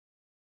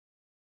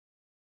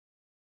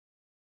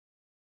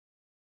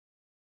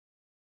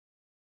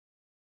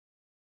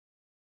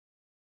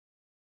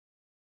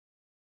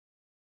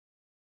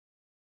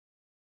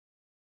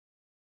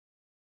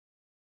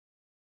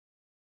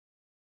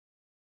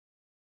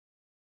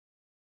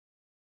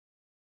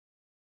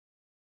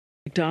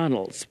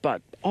McDonald's,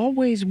 but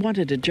always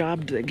wanted a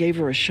job that gave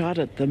her a shot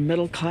at the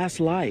middle-class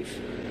life.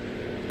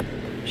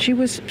 She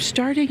was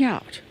starting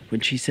out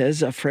when she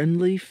says a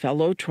friendly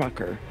fellow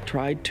trucker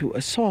tried to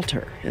assault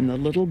her in the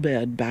little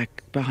bed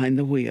back behind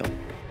the wheel.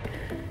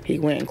 He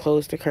went and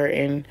closed the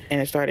curtain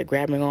and started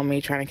grabbing on me,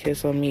 trying to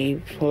kiss on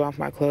me, pull off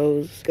my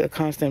clothes. A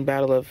constant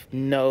battle of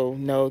no,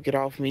 no, get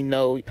off me,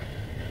 no.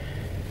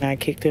 And I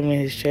kicked him in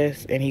his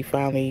chest and he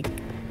finally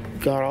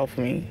got off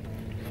me.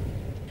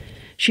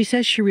 She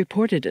says she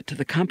reported it to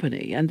the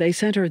company, and they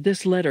sent her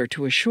this letter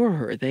to assure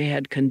her they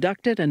had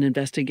conducted an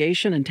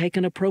investigation and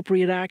taken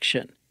appropriate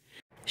action.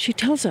 She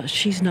tells us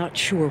she's not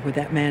sure where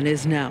that man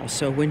is now,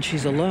 so when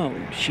she's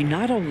alone, she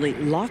not only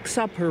locks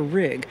up her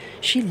rig,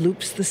 she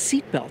loops the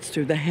seatbelts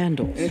through the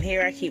handles. And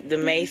here I keep the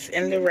mace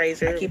and the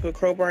razor. I keep a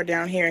crowbar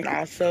down here, and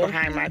also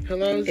behind my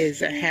pillows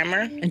is a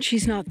hammer. And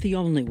she's not the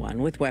only one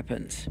with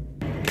weapons.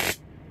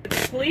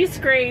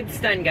 Police-grade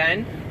stun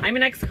gun. I'm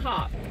an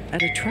ex-cop.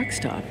 At a truck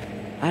stop,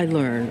 I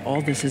learn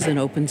all this is an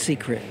open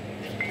secret.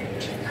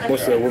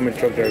 Most of the women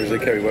truck drivers, they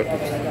carry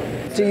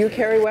weapons. Do you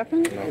carry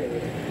weapons? No.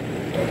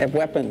 They have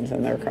weapons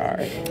in their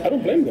cars. I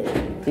don't blame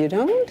them. You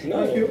don't?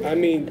 No, I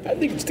mean, I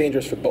think it's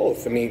dangerous for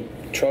both. I mean,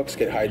 trucks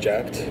get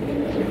hijacked.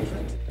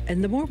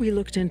 And the more we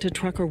looked into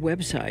trucker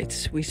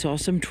websites, we saw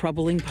some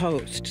troubling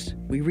posts.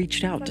 We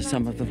reached out to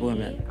some of the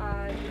women.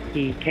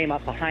 He came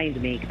up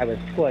behind me. I was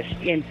pushed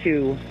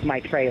into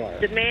my trailer.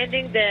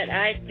 Demanding that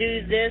I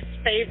do this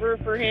favor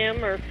for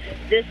him or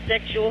this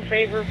sexual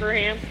favor for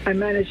him. I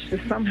managed to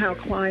somehow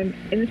climb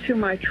into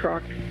my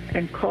truck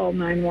and call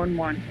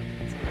 911.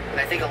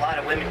 I think a lot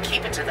of women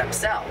keep it to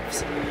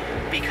themselves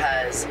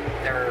because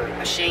they're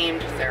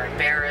ashamed, they're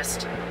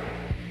embarrassed.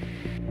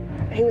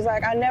 He was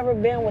like, I've never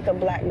been with a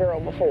black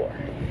girl before.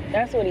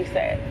 That's what he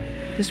said.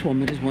 This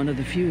woman is one of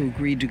the few who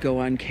agreed to go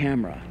on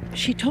camera.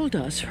 She told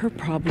us her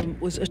problem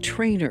was a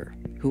trainer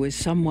who is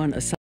someone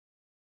assigned.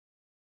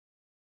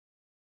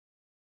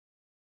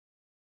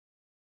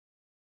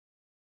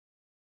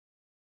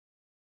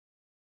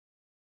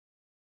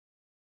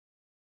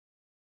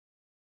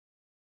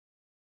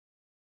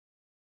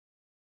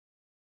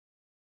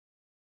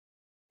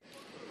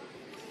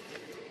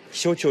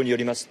気象庁によ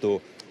ります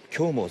と、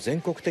今日も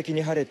全国的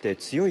に晴れて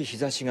強い日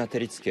差しが照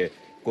りつけ、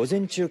午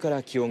前中か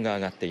ら気温が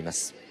上がっていま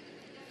す。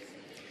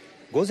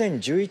午前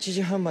11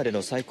時半まで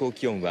の最高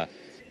気温は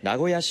名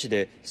古屋市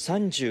で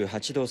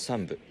38度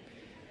3分、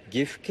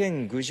岐阜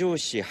県郡上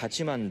市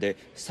八幡で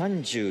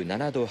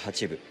37度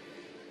8分、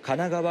神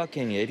奈川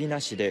県海老名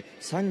市で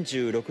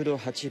36度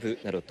8分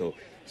などと、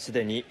す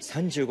でに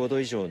35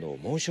度以上の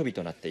猛暑日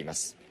となっていま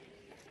す。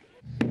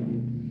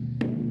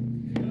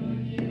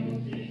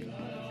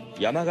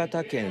山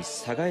形県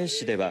寒河江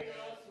市では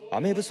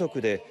雨不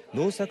足で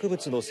農作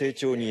物の成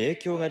長に影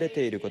響が出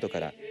ていることか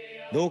ら、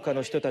農家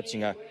の人たち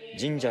が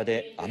神社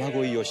で雨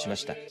乞いをしま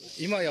した。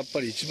今やっぱ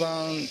り一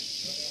番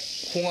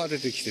穂が出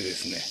てきてで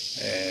すね、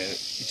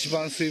一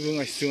番水分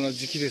が必要な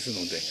時期です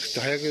ので、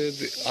早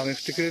く雨降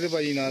ってくれれ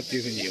ばいいなとい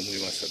うふうに思い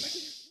まし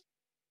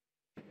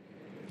たね。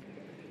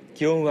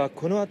気温は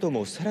この後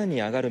もさら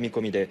に上がる見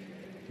込みで、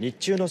日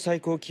中の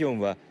最高気温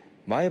は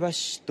前橋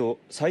市と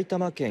埼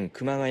玉県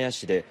熊谷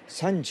市で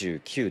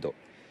39度、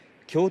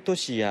京都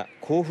市や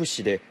甲府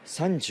市で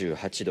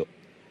38度、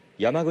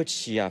山口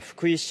市や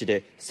福井市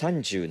で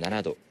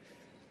37度、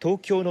東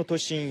京の都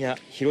心や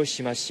広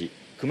島市、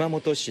熊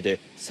本市で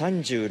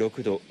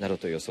36度など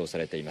と予想さ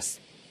れています。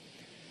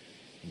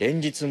連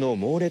日の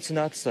猛烈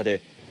な暑さ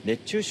で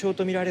熱中症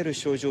とみられる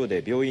症状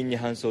で病院に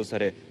搬送さ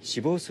れ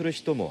死亡する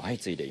人も相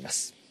次いでいま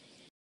す。